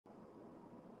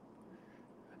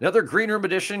Another Green Room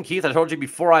edition. Keith, I told you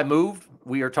before I moved,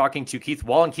 we are talking to Keith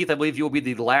Wallen. Keith, I believe you will be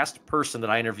the last person that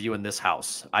I interview in this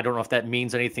house. I don't know if that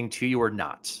means anything to you or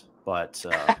not, but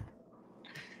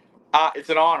It's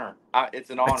an honor.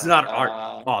 It's an it's honor. not art.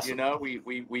 You Awesome. know,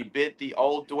 we bid the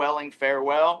old dwelling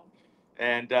farewell,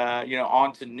 and you know,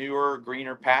 on to newer,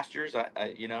 greener pastures.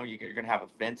 You know, you're gonna have a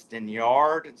fenced-in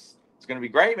yard. It's gonna be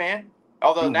great, man.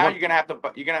 Although Dude, now one, you're gonna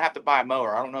have to buy a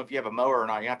mower. I don't know if you have a mower or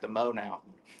not. You have to mow now.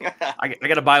 I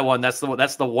got to buy one. That's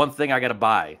the one thing I got to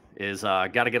buy is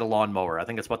got to get a lawnmower. I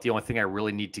think that's about the only thing I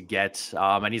really need to get.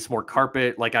 I need some more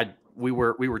carpet. We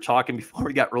were talking before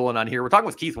we got rolling on here. We're talking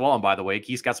with Keith Wallen, by the way.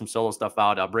 Keith's got some solo stuff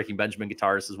out. Breaking Benjamin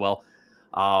guitarist as well.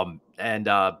 And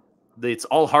it's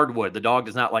all hardwood. The dog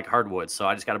does not like hardwood, so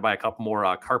I just got to buy a couple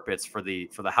more carpets for the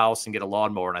house and get a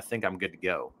lawnmower, and I think I'm good to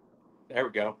go. There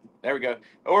we go. There we go.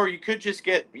 Or you could just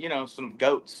get, you know, some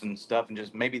goats and stuff, and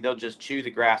just maybe they'll just chew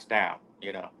the grass down.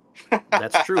 You know.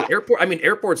 That's true.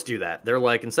 Airports do that. They're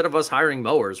like, instead of us hiring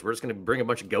mowers, we're just going to bring a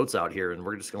bunch of goats out here and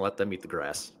we're just going to let them eat the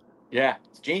grass. Yeah,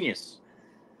 it's genius.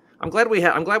 I'm glad we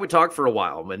talked for a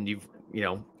while. And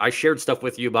I shared stuff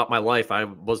with you about my life. I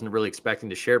wasn't really expecting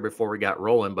to share before we got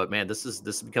rolling, but man, this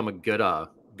has become a good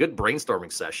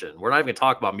brainstorming session. We're not even going to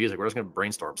talk about music. We're just going to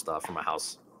brainstorm stuff from my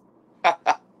house.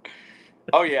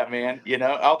 Oh yeah, man. You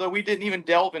know, although we didn't even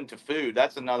delve into food.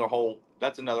 That's another whole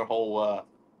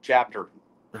chapter.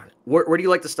 Where do you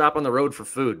like to stop on the road for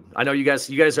food? I know you guys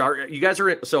are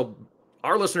so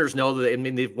our listeners know that, I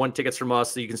mean, they've won tickets from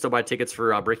us, so you can still buy tickets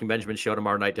for Breaking Benjamin's show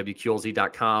tomorrow night,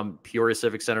 WQLZ.com, Peoria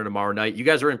Civic Center tomorrow night. You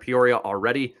guys are in Peoria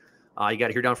already. You got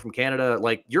to hear down from Canada.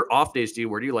 Like, your off days,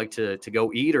 where do you like to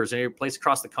go eat, or is there any place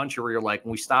across the country where you're like,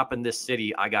 when we stop in this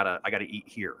city, I gotta eat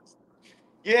here?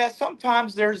 Yeah,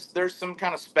 sometimes there's some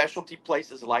kind of specialty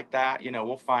places like that. You know,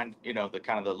 we'll find, you know, the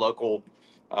kind of the local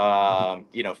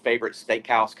you know, favorite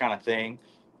steakhouse kind of thing.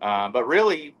 But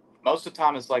really, most of the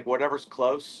time it's like whatever's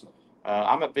close.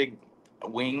 I'm a big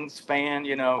wings fan.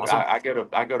 You know, Awesome. I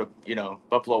go to you know,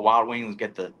 Buffalo Wild Wings,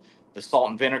 get the salt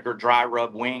and vinegar dry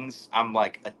rub wings. I'm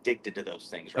like addicted to those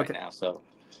things right Okay. now. So,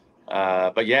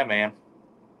 but yeah, man.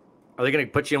 Are they going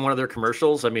to put you in one of their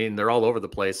commercials? I mean, they're all over the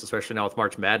place, especially now with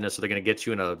March Madness. Are they going to get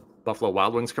you in a Buffalo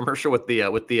Wild Wings commercial with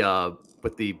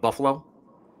the buffalo?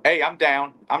 Hey, I'm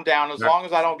down. I'm down as long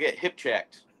as I don't get hip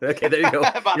checked. Okay, there you go.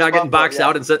 You're not getting boxed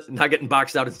out and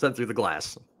sent through the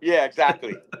glass. Yeah,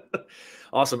 exactly.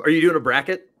 Awesome. Are you doing a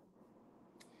bracket?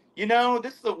 You know,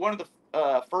 this is one of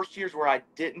the first years where I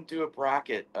didn't do a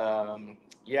bracket.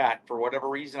 Yeah, for whatever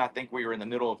reason, I think we were in the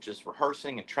middle of just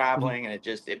rehearsing and traveling, and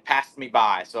it passed me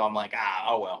by. So I'm like,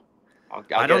 oh well, I'll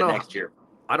get it next year.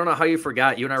 I don't know how you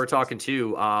forgot. You and I were talking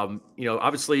too.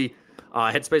 Obviously,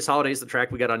 Headspace Holiday is the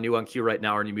track we got on New on Q right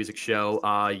now, our new music show.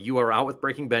 You are out with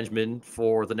Breaking Benjamin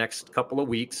for the next couple of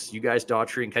weeks. You guys,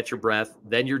 Daughtry and Catch Your Breath.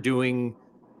 Then you're doing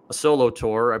a solo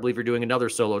tour. I believe you're doing another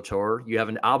solo tour. You have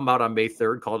an album out on May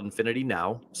 3rd called Infinity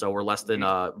Now. So we're less than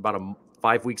about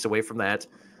 5 weeks away from that.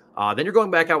 Then you're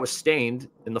going back out with Stained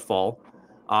in the fall.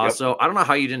 Yep. So I don't know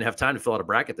how you didn't have time to fill out a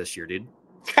bracket this year, dude.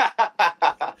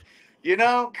 You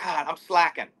know, God, I'm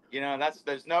slacking. You know,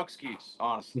 there's no excuse,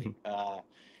 honestly.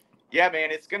 Yeah,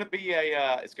 man, it's gonna be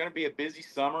a busy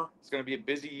summer. It's gonna be a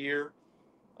busy year.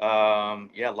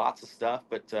 Yeah, lots of stuff.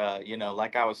 But you know,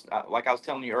 like I was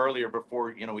telling you earlier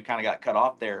before, you know, we kind of got cut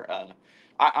off there.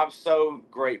 I'm so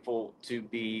grateful to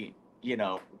be, you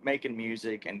know, making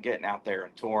music and getting out there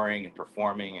and touring and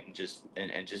performing and just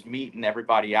meeting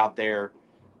everybody out there,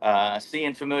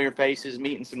 seeing familiar faces,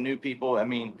 meeting some new people. I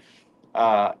mean,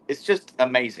 it's just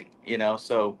amazing, you know.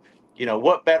 So, you know,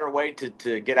 what better way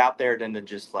to get out there than to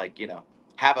just, like, you know,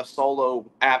 have a solo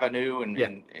avenue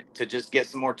and to just get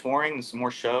some more touring and some more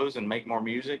shows and make more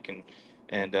music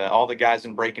and all the guys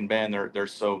in Breaking Ben, they're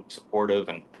so supportive,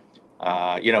 and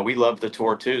you know, we love the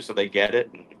tour too, so they get it,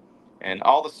 and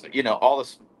all this, you know, all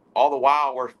the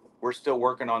while we're still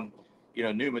working on, you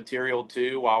know, new material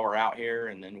too while we're out here,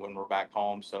 and then when we're back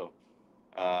home. So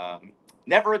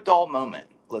never a dull moment,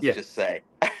 let's just say.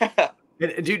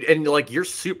 And dude, and like, you're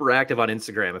super active on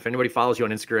Instagram. If anybody follows you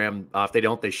on Instagram, if they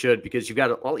don't, they should, because you've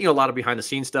got a lot of behind the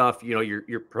scenes stuff. You know,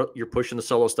 you're pushing the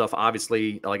solo stuff.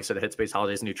 Obviously, like I said, Headspace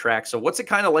Holidays, a new track. So what's it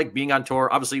kind of like being on tour,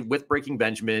 obviously with Breaking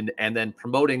Benjamin, and then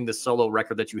promoting the solo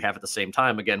record that you have at the same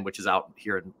time again, which is out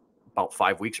here in about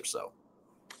 5 weeks or so?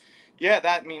 Yeah,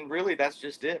 I mean, really, that's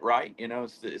just it, right? You know,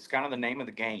 it's kind of the name of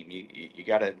the game. You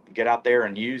got to get out there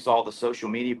and use all the social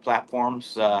media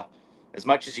platforms as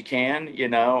much as you can. You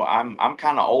know, I'm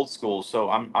kind of old school, so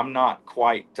I'm not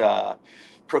quite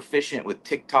proficient with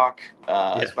TikTok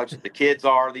as much as the kids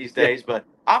are these days. But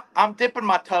I'm dipping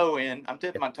my toe in. I'm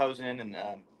dipping my toes in, and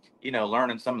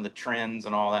learning some of the trends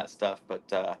and all that stuff. But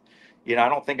I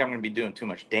don't think I'm going to be doing too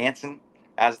much dancing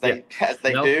as Yeah.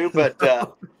 they No? do.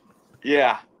 But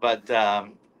yeah, but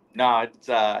no,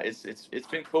 it's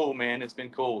been cool, man. It's been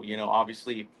cool.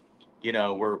 Obviously,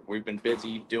 we've been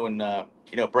busy doing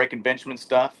breaking Benjamin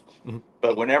stuff. Mhm.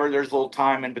 But whenever there's a little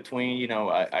time in between,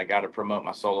 I got to promote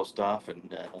my solo stuff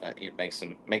and make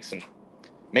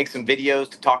some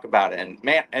videos to talk about it. And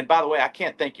man, and by the way, I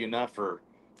can't thank you enough for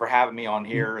having me on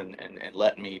here and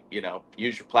letting me,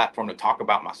 use your platform to talk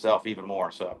about myself even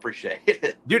more. So I appreciate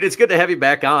it. Dude, it's good to have you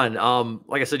back on.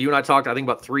 Like I said, you and I talked, I think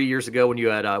about 3 years ago when you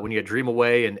had Dream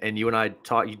Away, and you and I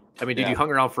talked. I mean, dude, you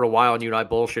hung around for a while, and you and I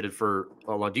bullshitted for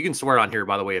a long. You can swear on here,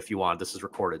 by the way, if you want. This is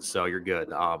recorded, so you're good.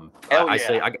 Hell I yeah.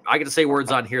 say I get to say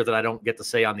words on here that I don't get to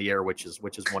say on the air, which is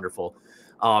wonderful.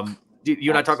 Dude,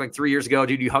 you and I talked like 3 years ago,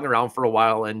 dude. You hung around for a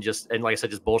while and like I said,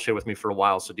 just bullshit with me for a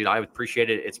while. So, dude, I appreciate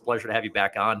it. It's a pleasure to have you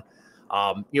back on.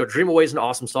 Dream Away is an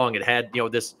awesome song. It had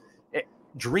this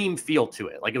dream feel to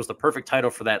it. Like, it was the perfect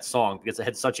title for that song because it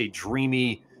had such a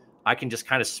dreamy, I can just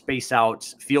kind of space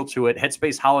out feel to it.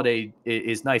 Headspace Holiday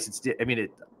is nice.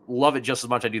 Love it just as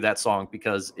much. I do that song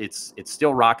because it's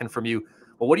still rocking from you.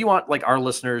 But what do you want, like, our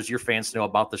listeners, your fans to know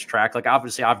about this track? Like,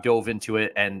 obviously I've dove into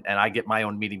it and I get my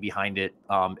own meaning behind it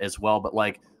as well. But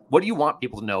like, what do you want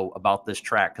people to know about this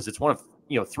track? Because it's one of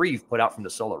 3 you've put out from the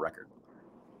solo record.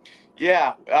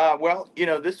 Yeah. Well,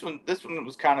 this one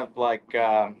was kind of like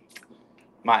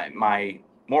my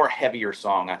more heavier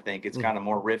song. I think it's kind of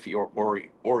more riffy or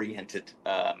oriented.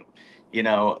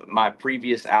 My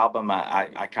previous album,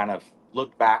 I kind of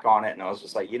looked back on it and I was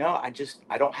just like,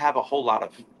 I don't have a whole lot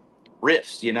of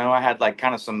riffs. I had like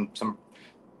kind of some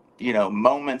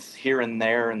moments here and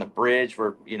there in the bridge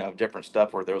where different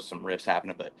stuff where there was some riffs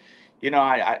happening. But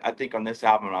I think on this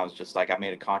album I was just like, I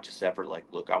made a conscious effort, like,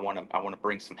 look, I want to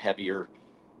bring some heavier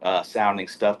sounding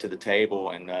stuff to the table,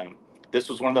 and this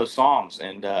was one of those songs.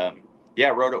 And I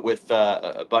wrote it with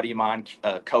a buddy of mine,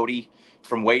 Cody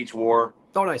from Wage War.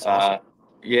 Oh, nice. Awesome.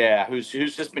 Yeah, who's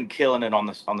just been killing it on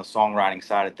the songwriting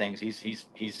side of things.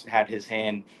 He's had his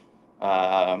hand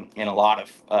in a lot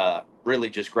of really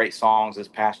just great songs this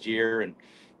past year, and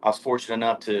I was fortunate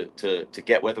enough to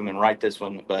get with him and write this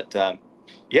one. But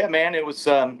man, it was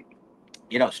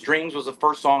Strings was the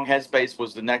first song, Headspace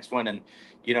was the next one, and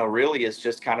really it's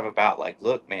just kind of about like,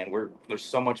 look, man, there's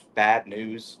so much bad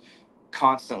news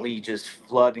constantly just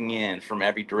flooding in from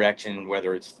every direction,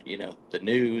 whether it's the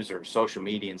news or social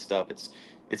media and stuff.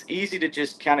 It's easy to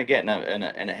just kind of get in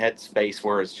a headspace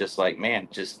where it's just like, man,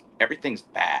 just everything's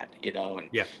bad, and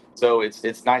so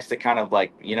it's nice to kind of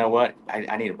like, what,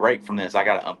 I need a break from this. I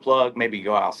got to unplug, maybe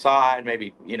go outside,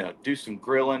 maybe do some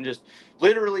grilling, just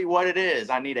literally what it is.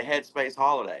 I need a headspace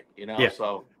holiday,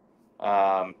 so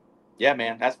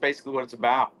man, that's basically what it's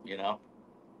about.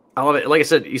 I love it. Like I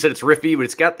said, you said it's riffy, but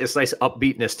it's got this nice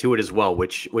upbeatness to it as well,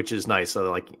 which is nice. So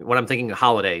like when I'm thinking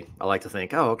holiday, I like to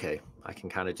think, oh, okay, I can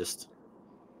kind of just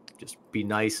be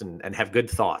nice and have good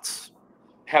thoughts.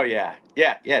 Hell yeah.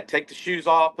 Yeah. Take the shoes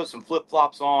off, put some flip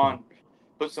flops on,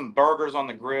 put some burgers on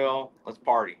the grill. Let's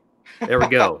party. There we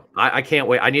go. I can't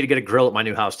wait. I need to get a grill at my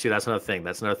new house too. That's another thing.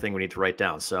 We need to write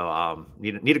down. So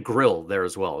need a grill there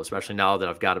as well, especially now that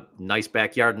I've got a nice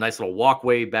backyard, nice little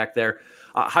walkway back there.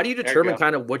 How do you determine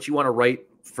kind of what you want to write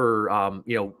for,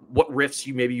 what riffs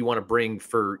you want to bring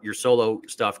for your solo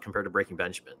stuff compared to Breaking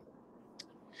Benjamin?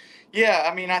 Yeah,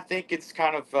 I mean, I think it's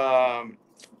kind of,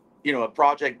 a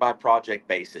project by project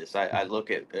basis. I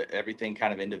look at everything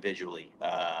kind of individually.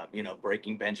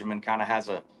 Breaking Benjamin kind of has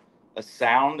a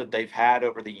sound that they've had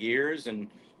over the years, and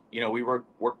we work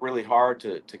really hard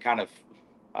to kind of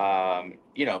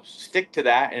stick to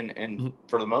that and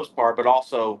for the most part, but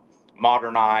also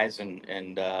modernize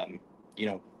and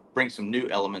bring some new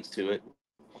elements to it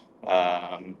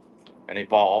and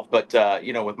evolve. But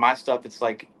with my stuff, it's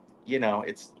like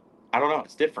it's, I don't know,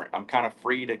 it's different. I'm kind of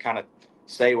free to kind of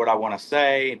say what I want to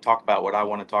say and talk about what I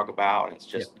want to talk about. And it's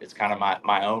just it's kind of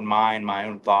my own mind, my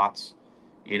own thoughts,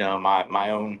 my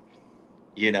own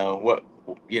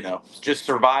just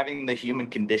surviving the human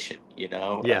condition,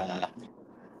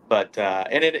 but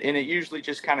and it usually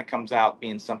just kind of comes out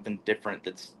being something different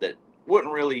that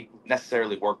wouldn't really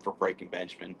necessarily work for Breaking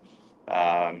Benjamin.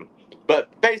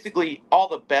 But basically all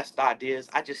the best ideas,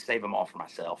 I just save them all for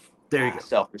myself. There you go.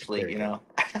 Selfishly, I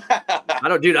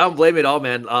don't blame it all,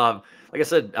 man. Like I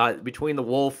said, between the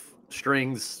Wolf,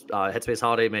 Strings, Headspace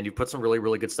Holiday, man, you put some really,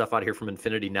 really good stuff out here from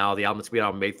Infinity now. The album's going to be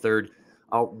out on May 3rd.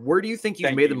 Where do you think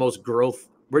you've made the most growth?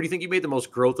 Where do you think you made the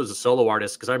most growth as a solo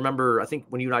artist? Because I think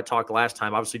when you and I talked last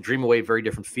time, obviously Dream Away, very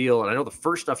different feel. And I know the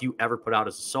first stuff you ever put out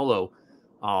as a solo,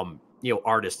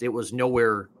 artist, it was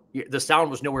nowhere the sound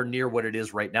was nowhere near what it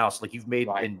is right now. So like you've made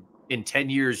Right. in 10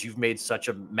 years, you've made such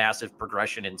a massive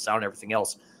progression in sound and everything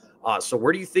else. So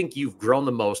where do you think you've grown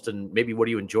the most, and maybe what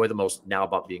do you enjoy the most now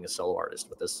about being a solo artist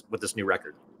with this new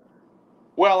record?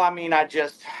 Well, I mean, I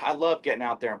love getting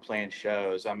out there and playing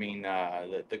shows. I mean,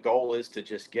 the goal is to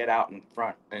just get out in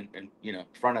front and you know,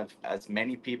 in front of as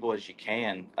many people as you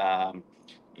can.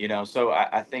 You know, so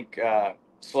I think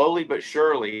slowly but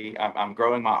surely I'm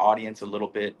growing my audience a little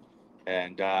bit,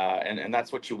 and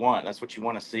that's what you want. That's what you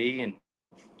want to see. And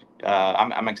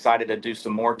I'm excited to do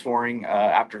some more touring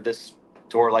after this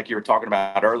tour, like you were talking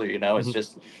about earlier. You know, it's Mhm.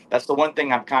 just that's the one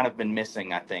thing I've kind of been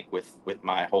missing. I think with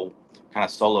my whole kind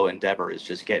of solo endeavor is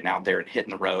just getting out there and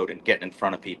hitting the road and getting in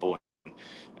front of people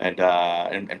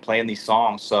and playing these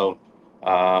songs. So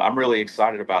I'm really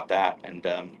excited about that. And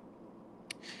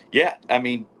yeah, I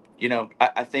mean, you know,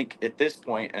 I think at this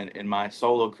point in my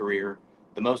solo career,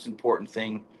 the most important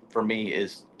thing for me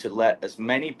is to let as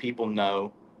many people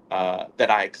know that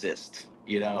I exist.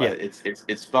 You know, Yeah.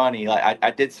 it's funny. Like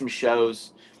I did some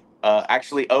shows,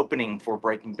 actually opening for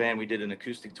Breaking Ben. We did an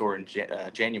acoustic tour in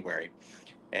January,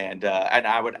 and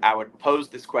I would pose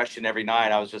this question every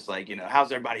night. I was just like, you know,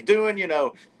 how's everybody doing? You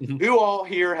know, Mhm. who all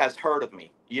here has heard of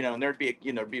me? You know, and there'd be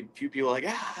a few people like,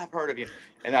 ah, I've heard of you.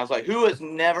 And I was like, who has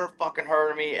never fucking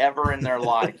heard of me ever in their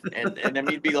life? And then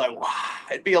you'd be like, wow,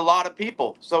 it'd be a lot of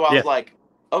people. So I Yeah. was like,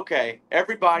 okay,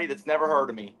 everybody that's never heard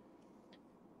of me,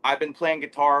 I've been playing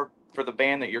guitar for the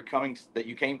band that you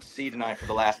came to see tonight for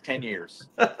the last 10 years.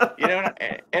 You know,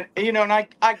 and you know, and I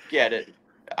get it.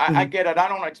 I Mhm. get it. I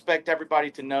don't expect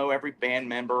everybody to know every band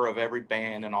member of every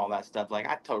band and all that stuff. Like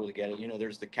I totally get it. You know,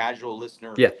 there's the casual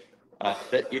listener Yeah.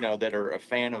 that you know that are a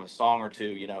fan of a song or two,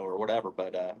 you know, or whatever.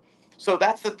 But so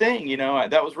that's the thing. You know,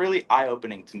 that was really eye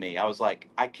opening to me. I was like,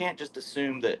 I can't just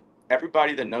assume that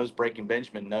everybody that knows Breaking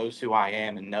Benjamin knows who I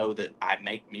am and know that I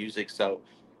make music. So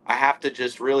I have to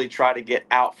just really try to get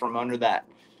out from under that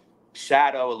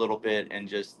shadow a little bit and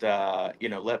just you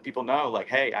know, let people know like,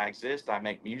 hey, I exist, I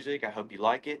make music, I hope you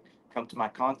like it, come to my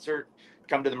concert,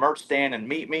 come to the merch stand and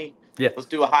meet me, Yeah. let's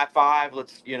do a high five,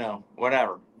 let's, you know,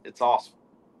 whatever. It's awesome.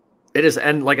 It is,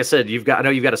 and like I said, I know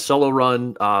you've got a solo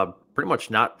run, pretty much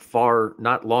not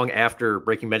long after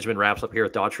Breaking Benjamin wraps up here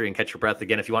at Daughtry and Catch Your Breath.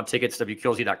 Again, if you want tickets,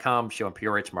 WQLZ.com, show in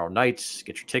PRA tomorrow night.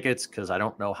 Get your tickets because I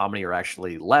don't know how many are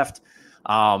actually left.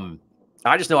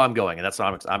 I just know I'm going, and that's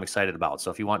what I'm excited about.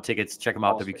 So if you want tickets, check them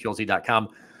out, Awesome. WQLZ.com.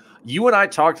 You and I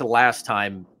talked last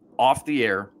time off the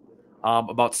air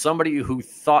about somebody who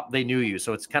thought they knew you.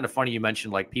 So it's kind of funny you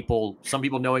mentioned like some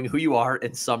people knowing who you are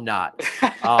and some not.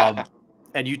 Um,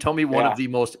 and you told me one of Yeah. the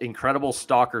most incredible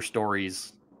stalker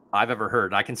stories I've ever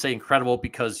heard. I can say incredible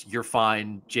because you're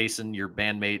fine. Jason, your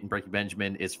bandmate, and Breaking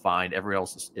Benjamin is fine. Everyone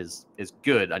else is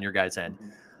good on your guys' end.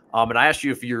 Mhm. And I asked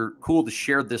you if you're cool to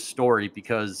share this story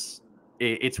because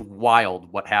it's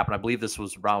wild what happened. I believe this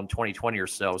was around 2020 or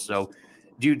so. So,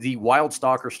 dude, the wild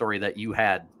stalker story that you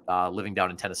had living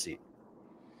down in Tennessee.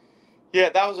 Yeah,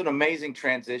 that was an amazing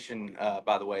transition,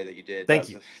 by the way, that you did. That Thank was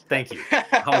you, that, thank you.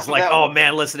 I was like, that oh was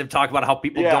man, listen to him talk about how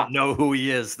people yeah, don't know who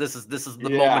he is. This is the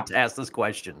yeah, moment to ask this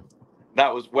question.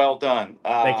 that was well done.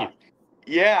 Thank you.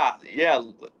 Yeah, yeah.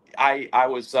 I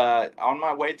was on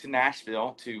my way to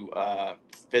Nashville to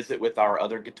visit with our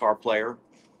other guitar player,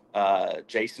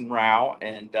 Jason Rao,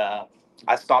 and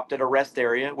I stopped at a rest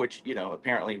area, which, you know,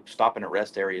 apparently stopping at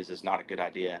rest areas is not a good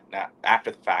idea. Now,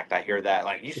 after the fact, I hear that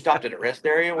like, you stopped at a rest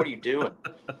area? What are you doing?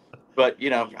 But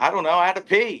you know, I don't know. I had to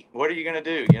pee. What are you gonna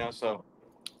do? You know,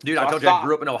 Dude, I so I told you I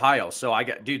grew stopped. up in Ohio, so I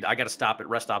got to stop at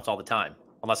rest stops all the time,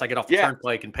 unless I get off the Yeah,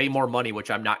 turnpike and pay more money, which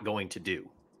I'm not going to do.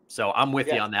 So I'm with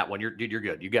you yeah, on that one. You're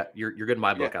good. You're good in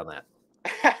my yeah. book on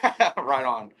that. Right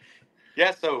on.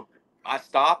 Yeah, so I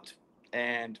stopped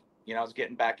and, you know, I was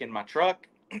getting back in my truck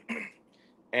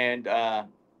and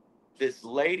this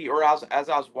lady, or as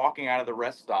I was walking out of the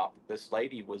rest stop, this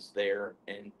lady was there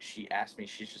and she asked me,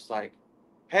 she's just like,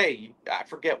 hey, I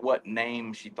forget what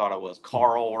name she thought I was, Mhm.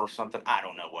 Carl or something. I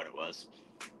don't know what it was.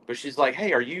 But she's like,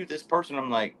 hey, are you this person? I'm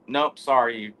like, nope,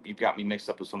 sorry, you've got me mixed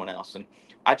up with someone else. And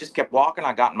I just kept walking.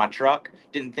 I got in my truck,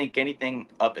 didn't think anything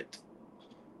of it.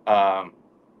 Um,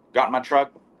 got in my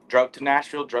truck, drove to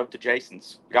Nashville, drove to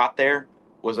Jason's, got there,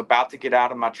 was about to get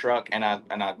out of my truck, and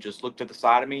I just looked to the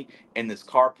side of me, and this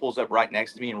car pulls up right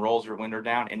next to me and rolls her window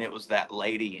down, and it was that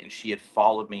lady, and she had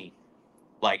followed me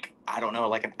like, I don't know,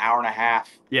 like an hour and a half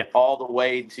Yeah. all the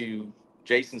way to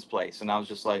Jason's place, and I was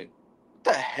just like,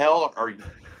 what the hell are you?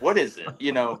 What is it?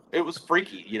 You know, it was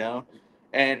freaky, you know,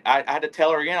 and I had to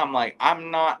tell her again. I'm like,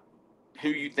 I'm not who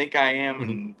you think I am, Mhm.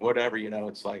 and whatever, you know.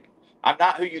 It's like I'm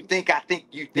not who you think I think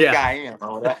you think Yeah. I am,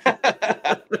 or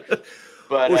whatever.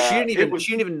 But Well, it was,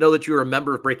 she didn't even know that you were a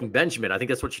member of Breaking Benjamin. I think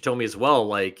that's what she told me as well.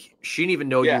 Like she didn't even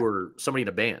know you yeah, were somebody in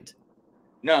a band.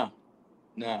 no,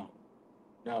 no,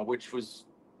 no, which was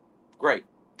great.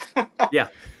 Yeah.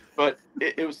 But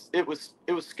it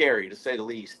was scary to say the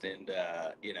least. And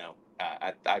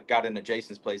I got into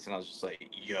Jason's place and I was just like,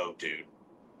 yo, dude,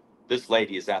 this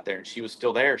lady is out there, and she was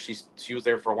still there. She was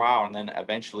there for a while, and then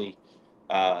eventually,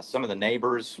 some of the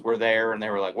neighbors were there, and they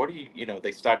were like, "What do you?"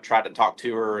 They tried to talk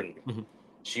to her, and Mhm.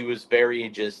 she was very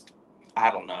just, I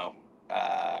don't know,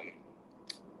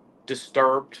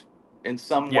 disturbed in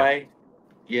some Yeah. way.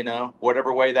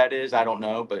 Whatever way that is, I don't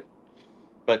know, but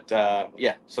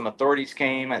yeah, some authorities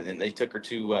came, and then they took her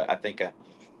to, I think, a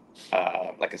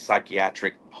like a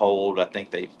psychiatric hold. I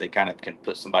think they kind of can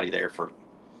put somebody there for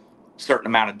certain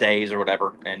amount of days or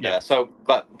whatever. And Yeah.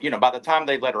 but by the time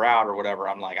they let her out or whatever,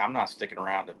 I'm like, I'm not sticking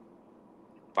around to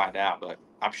find out, but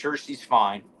I'm sure she's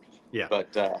fine. Yeah.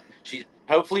 But she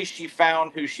hopefully she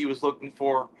found who she was looking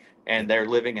for, and they're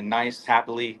living a nice,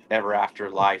 happily ever after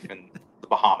life in the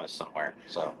Bahamas somewhere.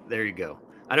 So There you go.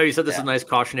 I know you said this is a yeah, nice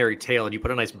cautionary tale, and you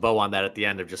put a nice bow on that at the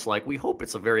end of just like we hope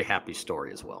it's a very happy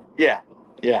story as well. yeah,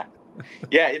 yeah.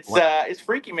 Yeah, What? it's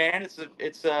freaky, man.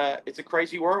 It's a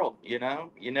crazy world, You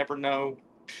never know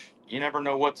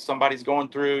what somebody's going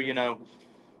through, you know,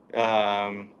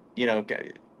 I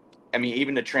mean,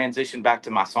 even to transition back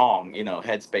to my song,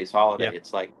 Headspace Holiday, Yeah.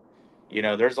 it's like,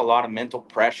 there's a lot of mental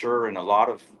pressure and a lot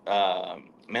of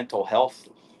mental health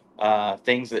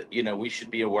things that, we should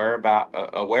be aware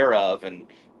of. And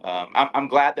I'm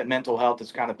glad that mental health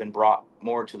has kind of been brought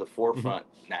more to the Mhm. forefront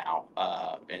now.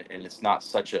 And it's not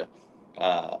such a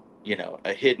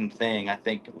hidden thing. I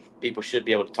think people should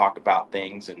be able to talk about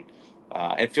things and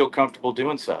feel comfortable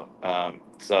doing so.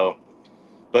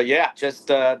 But yeah, just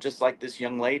like this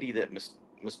young lady that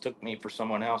mistook me for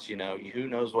someone else. Who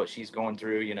knows what she's going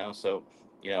through. So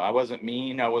I wasn't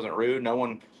mean, I wasn't rude. No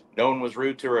one was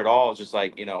rude to her at all. It's just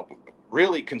like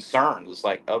really concerned. It's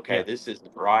like, okay, Yeah. this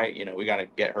isn't right. We got to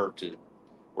get her to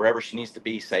wherever she needs to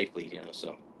be safely.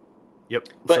 So, Yep.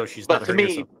 So but she's not but to hurting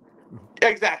me, herself. Mhm.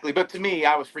 exactly. But to me,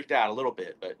 I was freaked out a little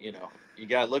bit. But you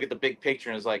got to look at the big picture,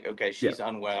 and it's like, okay, Yeah. she's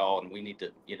unwell, and we need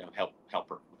to help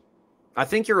her. I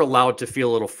think you're allowed to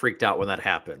feel a little freaked out when that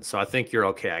happens. So I think you're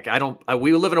okay. I don't.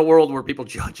 We live in a world where people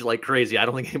judge like crazy. I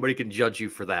don't think anybody can judge you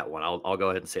for that one. I'll go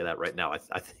ahead and say that right now.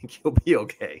 I think you'll be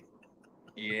okay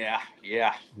Yeah,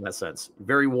 yeah. in that sense.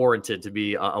 Very warranted to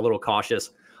be a little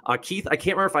cautious. Keith, I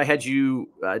can't remember if I had you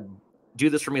do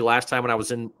this for me last time when I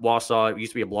was in Wausau. It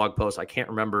used to be a blog post. I can't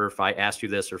remember if I asked you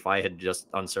this or if I had just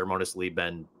unceremoniously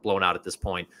been blown out at this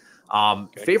point.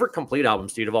 Okay. Favorite complete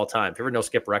albums, dude, of all time. Favorite no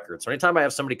skip records. So anytime I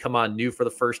have somebody come on new for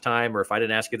the first time, or if I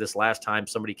didn't ask you this last time,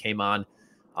 somebody came on.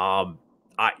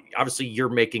 I obviously you're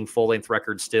making full length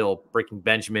records still. Breaking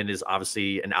Benjamin is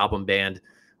obviously an album band.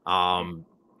 Mhm.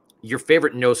 Your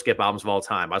favorite no skip albums of all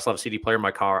time. I still have a CD player in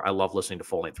my car. I love listening to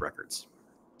full length records.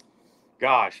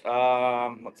 Gosh,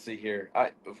 let's see here.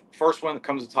 First one that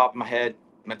comes to the top of my head,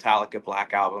 Metallica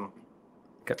Black Album.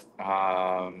 Okay.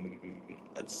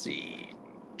 Let's see,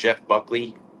 Jeff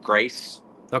Buckley, Grace.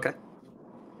 Okay.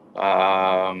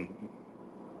 Um,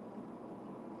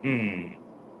 hmm,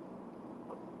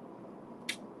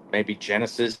 maybe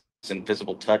Genesis,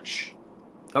 Invisible Touch.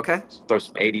 Okay. Throw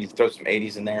some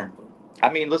 80s in there. I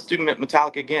mean, let's do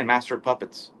Metallica again, Master of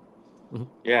Puppets. Mhm.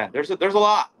 Yeah, there's a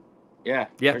lot. Yeah,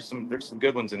 Yeah. there's some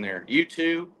good ones in there.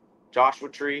 U2, Joshua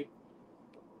Tree.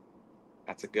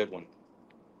 That's a good one.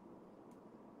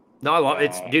 No, I love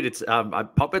it's Uh, dude. It's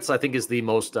Puppets. I think is the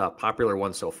most popular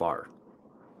one so far.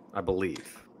 I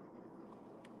believe.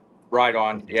 right I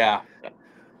on. think so. Yeah.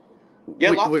 Yeah,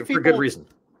 lots of For good people. reason.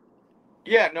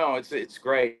 Yeah, no, it's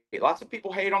great. Lots of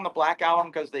people hate on the Black Album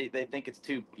because they think it's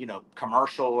too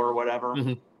commercial or whatever.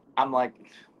 Mhm. I'm like,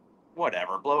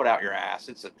 whatever, blow it out your ass.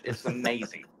 It's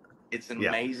amazing. It's an Yeah.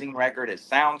 amazing record. It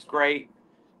sounds great.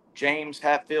 James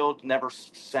Hetfield never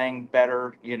sang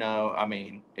better. I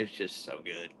mean, it's just so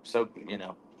good. So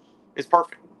it's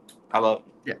perfect. I love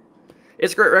it. Yeah.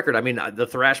 It's a great record. I mean, the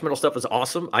thrash metal stuff is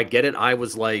awesome. I get it. I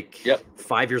was like Yep.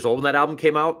 5 years old when that album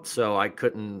came out, so I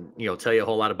couldn't, tell you a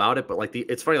whole lot about it. But like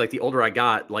it's funny. Like the older I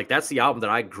got, like that's the album that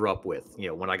I grew up with.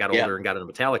 When I got Yeah. older and got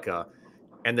into Metallica,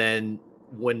 and then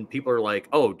when people are like,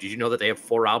 "Oh, did you know that they have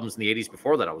 4 albums in the '80s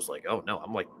before that?" I was like, "Oh no."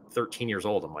 I'm like 13 years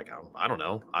old. I'm like, I don't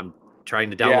know. I'm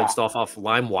trying to download Yeah. stuff off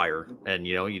LimeWire, and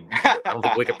I don't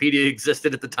think Wikipedia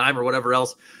existed at the time or whatever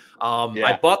else. I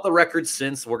Yeah. bought the record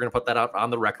since. We're gonna put that out on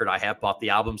the record. I have bought the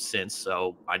album since,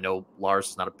 so I know Lars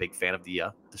is not a big fan of the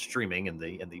streaming and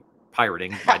the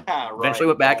pirating. I Right. eventually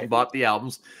went back and Right. bought the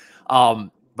albums. But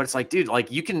it's like, dude,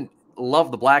 like you can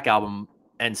love the Black Album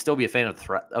and still be a fan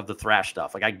of the thrash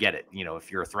stuff. Like I get it. You know,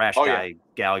 if you're a thrash Oh, guy,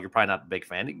 gal, you're probably not a big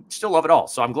fan. You still love it all.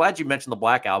 So I'm glad you mentioned the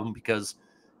Black Album because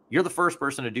you're the first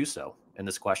person to do so in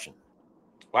this question.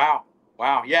 Wow.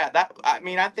 Yeah, I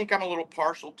mean, I think I'm a little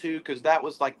partial too, because that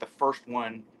was like the first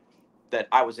one that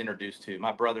I was introduced to.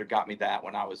 My brother got me that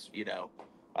when I was,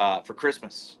 for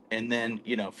Christmas. And then,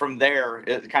 from there,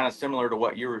 it's kind of similar to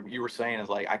what you were saying, is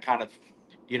like I kind of,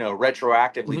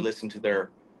 retroactively listened to their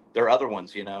other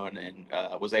ones, and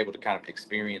was able to kind of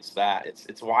experience that.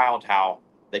 It's wild how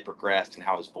they progressed and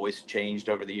how his voice changed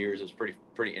over the years. It was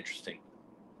pretty interesting.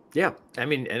 Yeah, I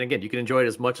mean, and again, you can enjoy it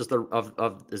as much as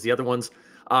as the other ones.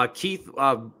 Keith,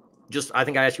 I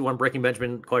think I asked you one Breaking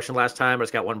Benjamin question last time. I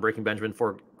just got one Breaking Benjamin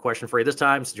question for you this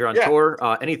time, since you're on tour.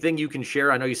 Anything you can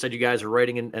share? I know you said you guys are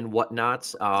writing and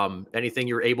whatnot. Anything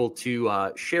you're able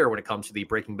to share when it comes to the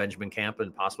Breaking Benjamin camp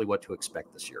and possibly what to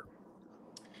expect this year?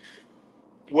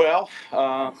 Well,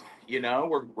 we're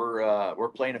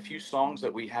playing a few songs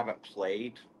that we haven't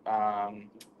played,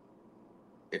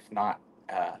 if not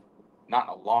not in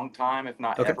a long time, if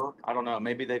not ever. I don't know.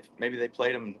 Maybe they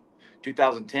played them in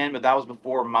 2010, but that was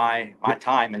before my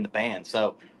time in the band.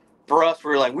 So for us,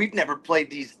 we were like, we've never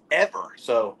played these ever.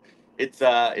 So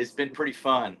it's been pretty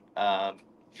fun.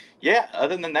 Yeah.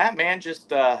 Other than that, man,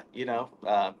 just we're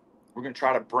gonna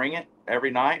try to bring it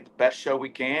every night, the best show we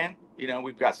can.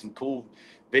 We've got some cool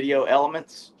video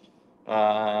elements,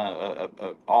 a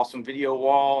awesome video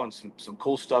wall, and some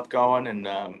cool stuff going, and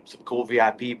some cool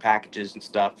VIP packages and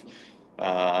stuff.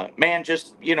 Man,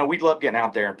 just we'd love getting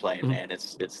out there and playing, man.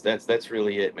 That's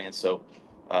really it, man. So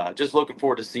just looking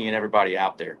forward to seeing everybody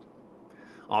out there.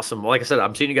 Awesome. Well, like I said,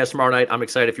 I'm seeing you guys tomorrow night. I'm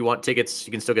excited. If you want tickets,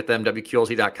 you can still get them,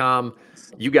 WQLZ.com.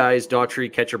 You guys,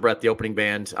 Daughtry, Catch Your Breath, the opening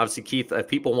band. Obviously, Keith, if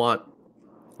people want,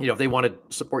 if they want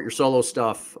to support your solo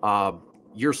stuff,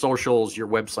 your socials, your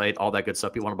website, all that good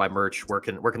stuff, you want to buy merch, where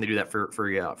can they do that for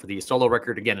the solo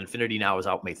record? Again, Infinity Now is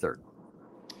out May 3rd.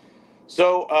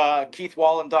 So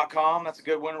KeithWallen.com, that's a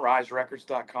good one.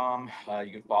 RiseRecords.com.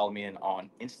 You can follow me on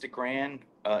Instagram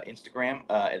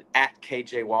at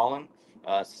KJ Wallen.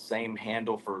 Same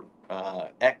handle for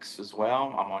X as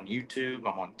well. I'm on YouTube.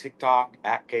 I'm on TikTok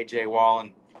at KJ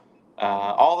Wallen.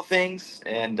 All the things,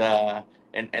 and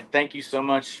thank you so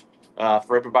much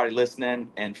for everybody listening,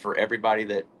 and for everybody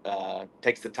that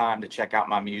takes the time to check out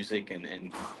my music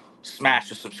and smash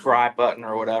the subscribe button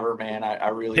or whatever, man. I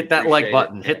really hit that like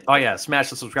button. It. Smash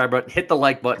the subscribe button. Hit the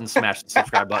like button. Smash the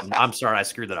subscribe button. I'm sorry, I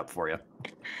screwed that up for you.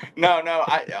 No.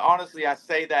 I honestly, I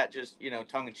say that just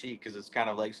tongue in cheek, because it's kind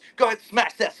of like, go ahead,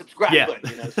 smash that subscribe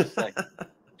button. It's just like,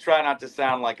 try not to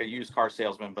sound like a used car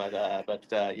salesman, but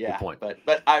yeah.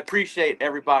 But I appreciate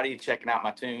everybody checking out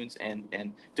my tunes,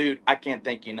 and dude, I can't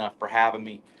thank you enough for having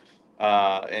me.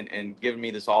 And giving me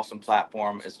this awesome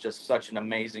platform. It's just such an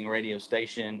amazing radio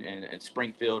station, and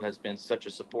Springfield has been such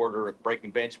a supporter of Breaking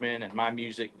Benjamin and my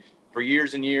music for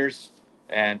years and years.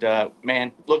 And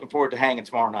man, looking forward to hanging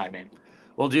tomorrow night, man.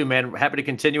 Will do, man. Happy to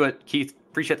continue it. Keith,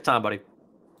 appreciate the time, buddy.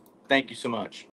 Thank you so much.